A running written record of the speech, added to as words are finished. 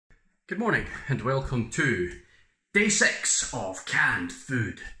Good morning and welcome to day 6 of canned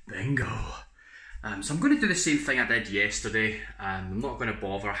food bingo. So I'm going to do the same thing I did yesterday. I'm not going to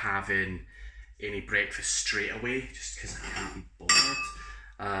bother having any breakfast straight away just because I can't be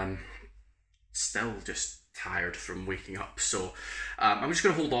bothered. Still just tired from waking up, so I'm just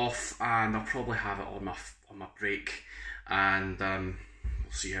going to hold off and I'll probably have it on my break, and we'll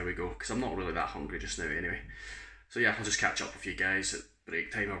see how we go because I'm not really that hungry just now anyway. So yeah, I'll just catch up with you guys at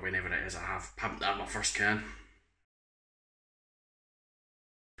break time or whenever it is I haven't had my first can.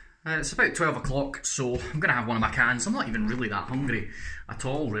 It's about 12 o'clock, so I'm going to have one of my cans. I'm not even really that hungry at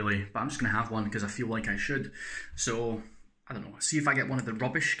all, really, but I'm just going to have one because I feel like I should. So, I don't know, see if I get one of the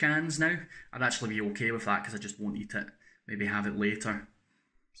rubbish cans now. I'd actually be okay with that because I just won't eat it. Maybe have it later.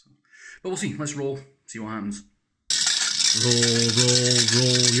 So, but we'll see, let's roll, see what happens. Roll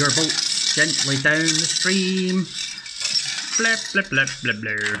your boat gently down the stream. Blip, blip, blip, blip,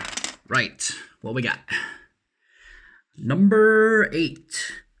 blip. Right, what we got? Number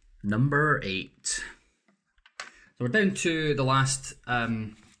 8. So we're down to the last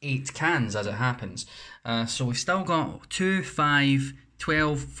 8 cans as it happens. So we've still got 2, 5,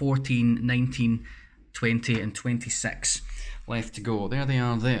 12, 14, 19, 20 and 26 left to go. There they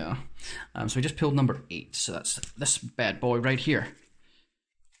are there. So we just pulled number 8. So that's this bad boy right here.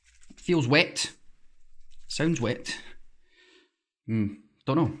 Feels wet. Sounds wet. Don't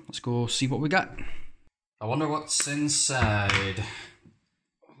know. Let's go see what we got. I wonder what's inside.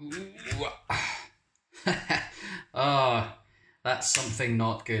 Oh, that's something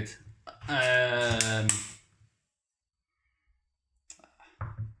not good. Can't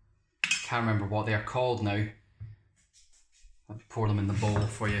remember what they're called now. I'll pour them in the bowl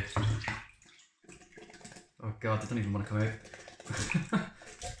for you. Oh god, they don't even want to come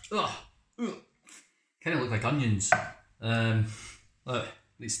out. Kind of look like onions. Look,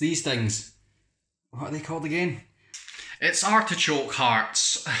 it's these things. What are they called again? It's artichoke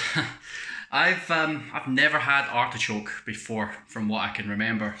hearts. I've never had artichoke before, from what I can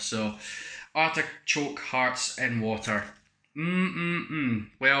remember. So, artichoke hearts in water.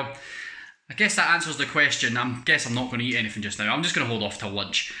 Well, I guess that answers the question. I guess I'm not going to eat anything just now. I'm just going to hold off till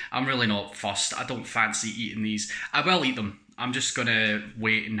lunch. I'm really not fussed. I don't fancy eating these. I will eat them. I'm just going to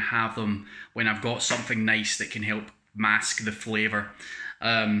wait and have them when I've got something nice that can help mask the flavour.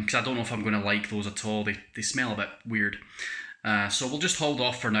 Because I don't know if I'm going to like those at all. They smell a bit weird. So we'll just hold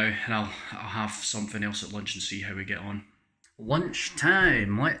off for now, and I'll have something else at lunch and see how we get on.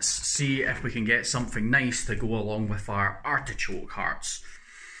 Lunchtime. Let's see if we can get something nice to go along with our artichoke hearts.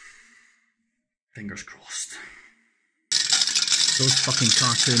 Fingers crossed. Those fucking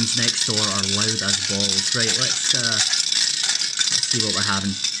cartoons next door are loud as balls. Right, let's see what we're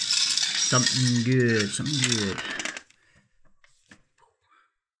having. Something good, something good.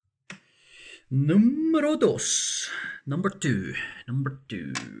 Numero dos. Number 2.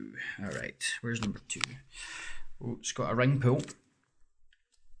 Alright, where's number 2? Oh, it's got a ring pull.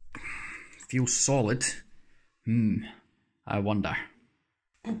 Feels solid. I wonder.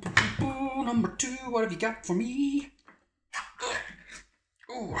 Number 2, what have you got for me?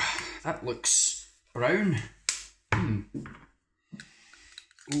 Oh, that looks brown.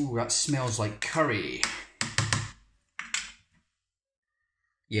 Ooh, that smells like curry.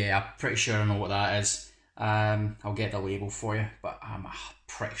 Yeah, I'm pretty sure I know what that is. I'll get the label for you, but I'm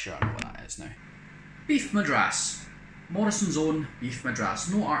pretty sure I know what that is now. Beef Madras. Morrison's own beef Madras.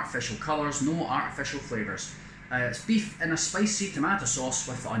 No artificial colours, no artificial flavours. It's beef in a spicy tomato sauce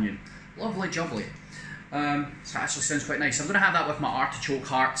with onion. Lovely jubbly. So it actually sounds quite nice. I'm going to have that with my artichoke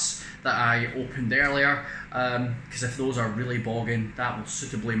hearts that I opened earlier, because if those are really bogging, that will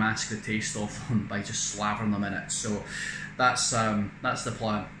suitably mask the taste of them by just slavering them in it. So that's the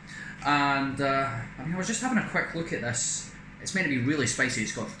plan. And I mean, I was just having a quick look at this. It's meant to be really spicy.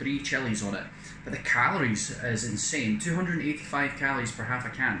 It's got 3 chilies on it, but the calories is insane. 285 calories per half a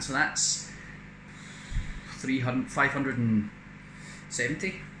can. So that's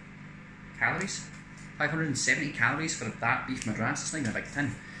 570 calories. 570 calories for that beef madras. It's not even a big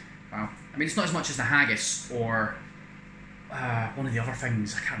tin. Wow. I mean, it's not as much as the haggis or one of the other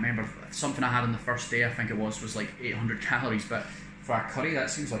things. I can't remember. Something I had on the first day, I think it was like 800 calories. But for a curry, that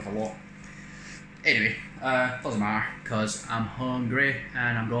seems like a lot. Anyway, doesn't matter because I'm hungry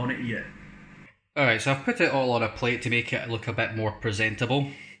and I'm going to eat it. Alright, so I've put it all on a plate to make it look a bit more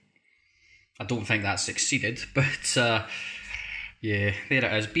presentable. I don't think that succeeded, but yeah, there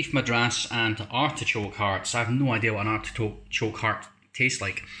it is. Beef madras and artichoke hearts. I have no idea what an artichoke heart tastes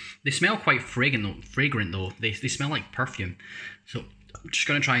like. They smell quite fragrant though. They smell like perfume. So I'm just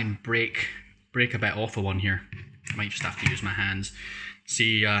going to try and break a bit off of one here. I might just have to use my hands.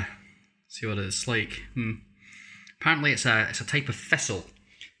 See See what it's like. Apparently it's a type of thistle.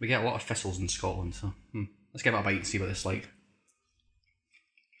 We get a lot of thistles in Scotland, so let's give it a bite and see what it's like.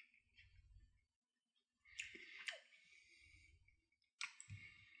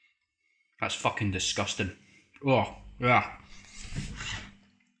 That's fucking disgusting. Oh, yeah.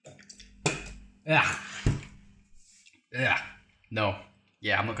 Yeah. Yeah. No.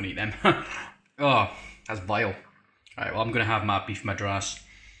 Yeah, I'm not going to eat them. Oh, that's vile. Alright, well, I'm going to have my beef madras.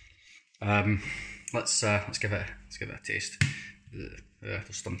 Let's give it a taste.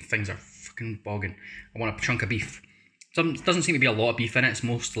 Some things are fucking bogging. I want a chunk of beef. Doesn't seem to be a lot of beef in it. It's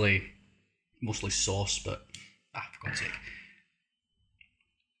mostly sauce, but for God's sake.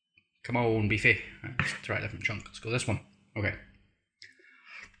 Come on, beefy. Right, let's try a different chunk. Let's go this one. Okay.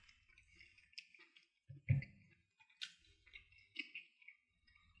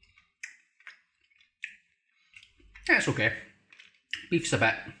 Yeah, it's okay. Beef's a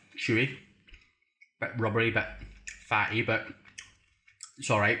bit chewy, bit rubbery, bit fatty, but it's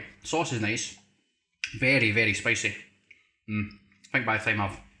alright. Sauce is nice. Very, very spicy. I think by the time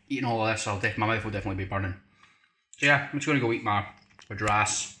I've eaten all of this, my mouth will definitely be burning. So yeah, I'm just going to go eat my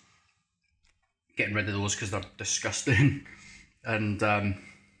madras. Getting rid of those because they're disgusting. And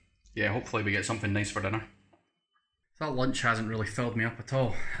yeah, hopefully we get something nice for dinner. That lunch hasn't really filled me up at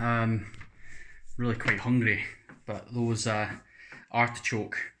all. Really quite hungry, but those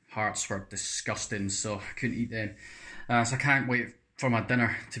artichoke hearts were disgusting, so I couldn't eat them. So I can't wait for my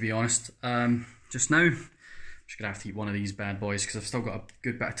dinner, to be honest. Just now, I'm just going to have to eat one of these bad boys because I've still got a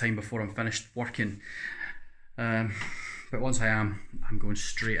good bit of time before I'm finished working. But once I am, I'm going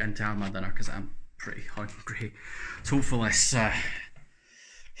straight into having my dinner because I'm pretty hungry. So hopefully this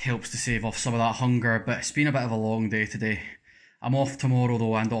helps to save off some of that hunger, but it's been a bit of a long day today. I'm off tomorrow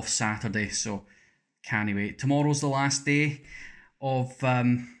though, and off Saturday, so can't wait. Tomorrow's the last day of,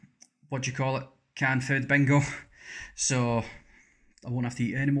 what do you call it, canned food bingo. So I won't have to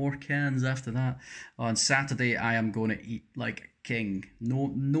eat any more cans after that. On Saturday I am going to eat like a king.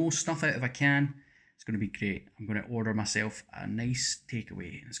 No stuff out of a can. It's going to be great. I'm going to order myself a nice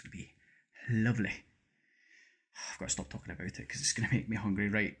takeaway and it's going to be lovely. I've got to stop talking about it because it's going to make me hungry.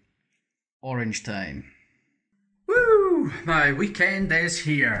 Right, orange time. Woo! My weekend is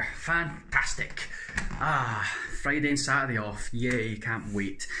here. Fantastic. Friday and Saturday off. Yay, can't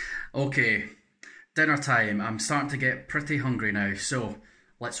wait. Okay, dinner time. I'm starting to get pretty hungry now, so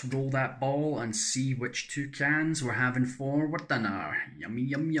let's roll that ball and see which two cans we're having for dinner. Yummy,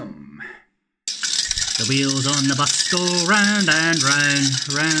 yum, yum. The wheels on the bus go round and round,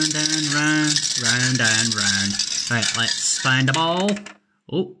 round and round, round and round. Right, let's find a ball.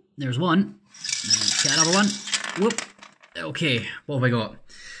 Oh, there's one. Let's get another one. Whoop. Okay, what have we got?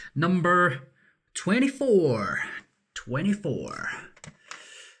 Number 24. 24.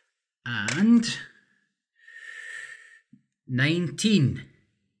 And 19.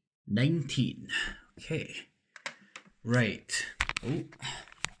 19. Okay. Right. Oh.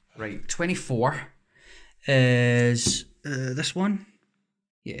 Right, 24 is this one.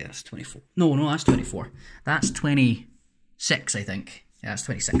 Yeah, that's 24. No, that's 24. That's 26, I think. Yeah, that's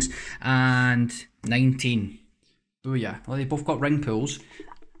 26. And 19. Booyah. Well, they both got ring pulls.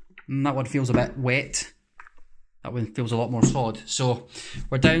 That one feels a bit wet. That one feels a lot more solid. So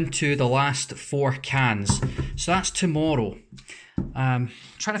we're down to the last 4 cans. So that's tomorrow. Trying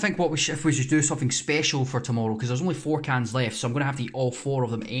to think if we should do something special for tomorrow because there's only 4 cans left, so I'm going to have to eat all 4 of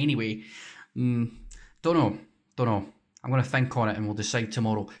them anyway. Don't know. I'm going to think on it and we'll decide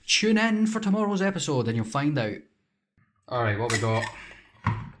tomorrow. Tune in for tomorrow's episode and you'll find out. Alright, what we got?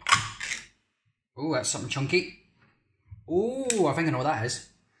 Oh, that's something chunky. Oh, I think I know what that is.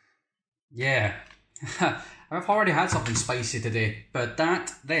 Yeah. I've already had something spicy today, but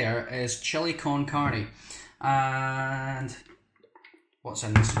that there is chili con carne. And what's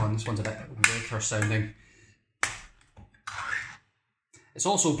in this one? This one's a bit weaker sounding. It's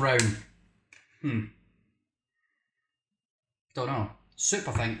also brown. Don't know. Soup,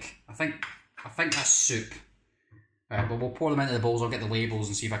 I think. I think that's soup. Right, but we'll pour them into the bowls. I'll get the labels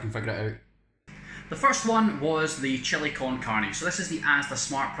and see if I can figure it out. The first one was the chili con carne. So this is the Asda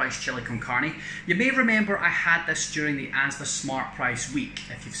Smart Price chili con carne. You may remember I had this during the Asda Smart Price week,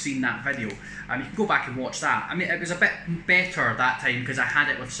 if you've seen that video. You can go back and watch that. I mean, it was a bit better that time because I had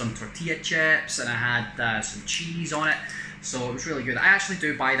it with some tortilla chips and I had some cheese on it. So it was really good. I actually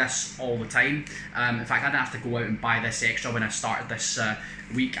do buy this all the time. In fact, I didn't have to go out and buy this extra when I started this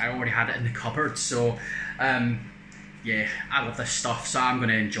week. I already had it in the cupboard. So yeah, I love this stuff, so I'm going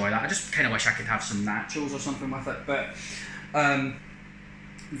to enjoy that. I just kind of wish I could have some nachos or something with it. But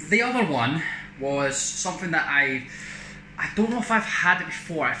the other one was something that I I don't know if I've had it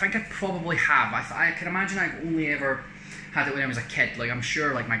before. I think I probably have. I can imagine I've only ever had it when I was a kid. Like, I'm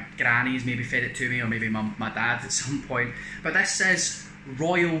sure like my grannies maybe fed it to me, or maybe my dad at some point. But this says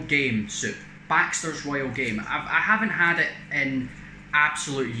Royal Game soup. Baxter's Royal Game. I haven't had it in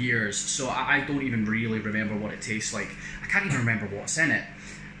absolute years, so I don't even really remember what it tastes like. I can't even remember what's in it.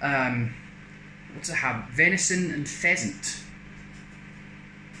 What's it have? Venison and pheasant.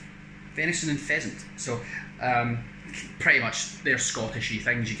 Venison and pheasant. So, pretty much they're Scottish-y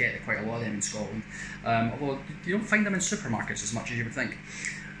things. You get quite a lot of them in Scotland. Although you don't find them in supermarkets as much as you would think.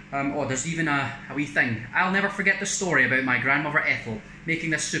 Oh, there's even a wee thing. I'll never forget the story about my grandmother Ethel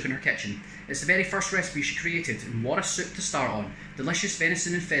making this soup in her kitchen. It's the very first recipe she created, and what a soup to start on. Delicious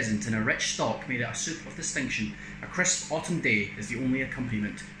venison and pheasant in a rich stock made it a soup of distinction. A crisp autumn day is the only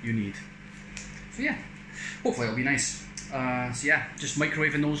accompaniment you need. So yeah, hopefully it'll be nice. So yeah, just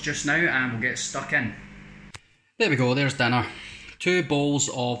microwaving those just now and we'll get stuck in. There we go, there's dinner. 2 bowls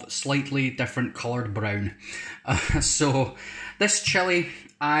of slightly different coloured brown. So this chilli,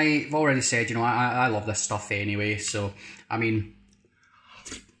 I've already said, you know, I love this stuff anyway, so I mean,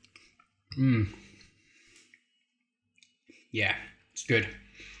 yeah, it's good.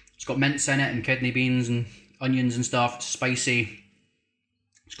 It's got mince in it and kidney beans and onions and stuff. It's spicy.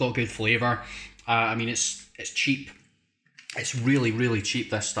 It's got good flavour. I mean, it's cheap. It's really, really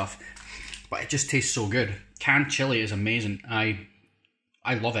cheap, this stuff, but it just tastes so good. Canned chilli is amazing. I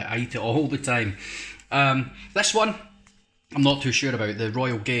love it. I eat it all the time. This one, I'm not too sure about, the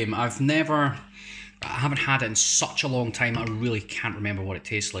Royal Game. I haven't had it in such a long time. I really can't remember what it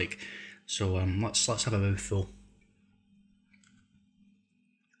tastes like. So let's have a mouthful.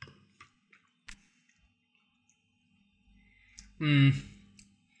 I'm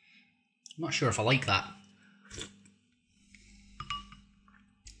not sure if I like that.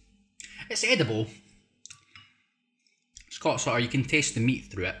 It's edible. It's got sort of, you can taste the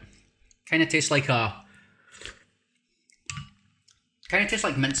meat through it. Kind of tastes like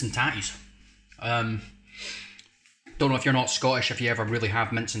mince and tatties. Don't know if you're not Scottish if you ever really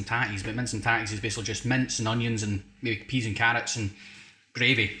have mince and tatties, but mince and tatties is basically just mince and onions and maybe peas and carrots and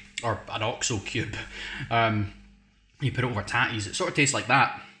gravy, or an oxo cube. You put it over tatties. It sort of tastes like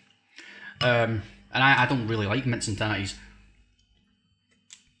that. And I don't really like mince and tatties.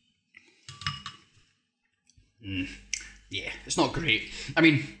 Yeah, it's not great. I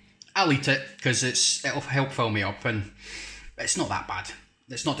mean, I'll eat it because it'll help fill me up, and it's not that bad.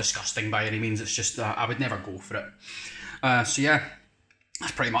 It's not disgusting by any means. It's just I would never go for it. So yeah,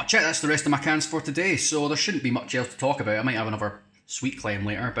 that's pretty much it. That's the rest of my cans for today. So there shouldn't be much else to talk about. I might have another sweet claim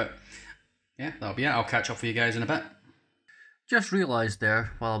later, but yeah, that'll be it. I'll catch up with you guys in a bit. Just realised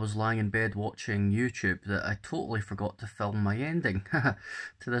there, while I was lying in bed watching YouTube, that I totally forgot to film my ending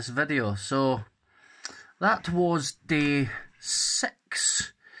to this video. So that was day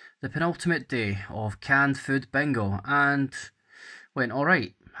 6, the penultimate day of canned food bingo, and went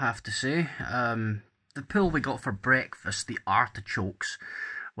alright, have to say. The pool we got for breakfast, the artichokes,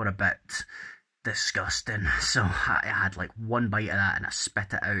 were a bit disgusting, so I had like one bite of that and I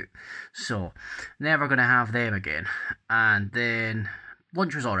spit it out, so never going to have them again. And then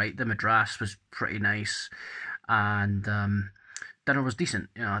lunch was alright, the madras was pretty nice, and dinner was decent.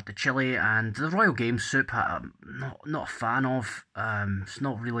 You know, the chilli and the Royal Game soup I'm not a fan of. It's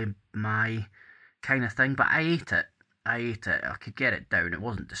not really my kind of thing, but I ate it. I could get it down. It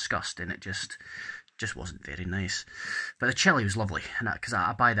wasn't disgusting. It just wasn't very nice. But the chilli was lovely, and because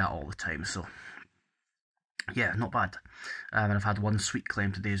I buy that all the time. So yeah, not bad. And I've had one sweet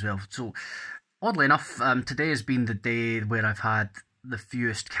claim today as well. So oddly enough, today has been the day where I've had the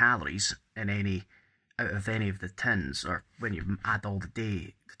fewest calories out of any of the tins, or when you add all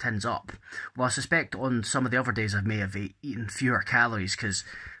the tins up. Well, I suspect on some of the other days I may have eaten fewer calories, because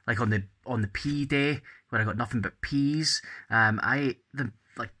like on the pea day, where I got nothing but peas, I ate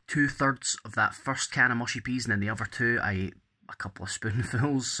like 2/3 of that first can of mushy peas, and then the other 2 I ate a couple of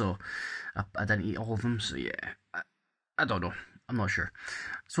spoonfuls, so I didn't eat all of them. So yeah, I don't know, I'm not sure.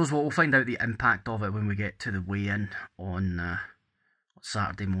 I suppose we'll find out the impact of it when we get to the weigh-in on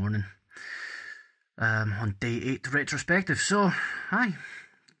Saturday morning, on day 8 retrospective. So aye,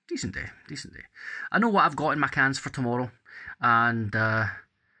 decent day. I know what I've got in my cans for tomorrow, and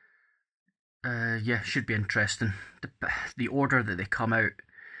yeah, should be interesting. The order that they come out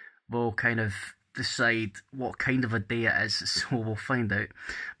will kind of decide what kind of a day it is, so we'll find out.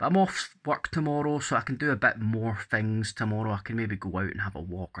 But I'm off work tomorrow, so I can do a bit more things tomorrow. I can maybe go out and have a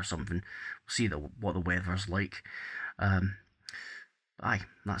walk or something. We'll see what the weather's like. Aye,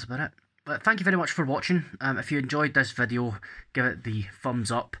 that's about it. But thank you very much for watching. If you enjoyed this video, give it the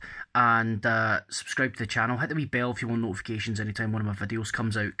thumbs up and subscribe to the channel. Hit the wee bell if you want notifications anytime one of my videos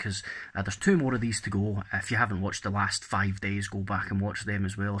comes out, because there's 2 more of these to go. If you haven't watched the last 5 days, go back and watch them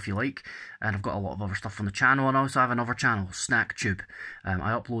as well if you like. And I've got a lot of other stuff on the channel, and I also have another channel, SnackTube.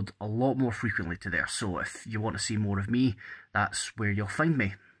 I upload a lot more frequently to there, so if you want to see more of me, that's where you'll find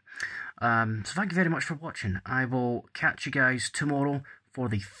me. So thank you very much for watching. I will catch you guys tomorrow for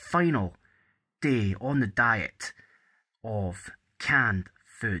the final day on the diet of canned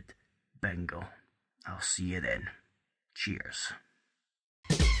food bingo. I'll see you then. Cheers.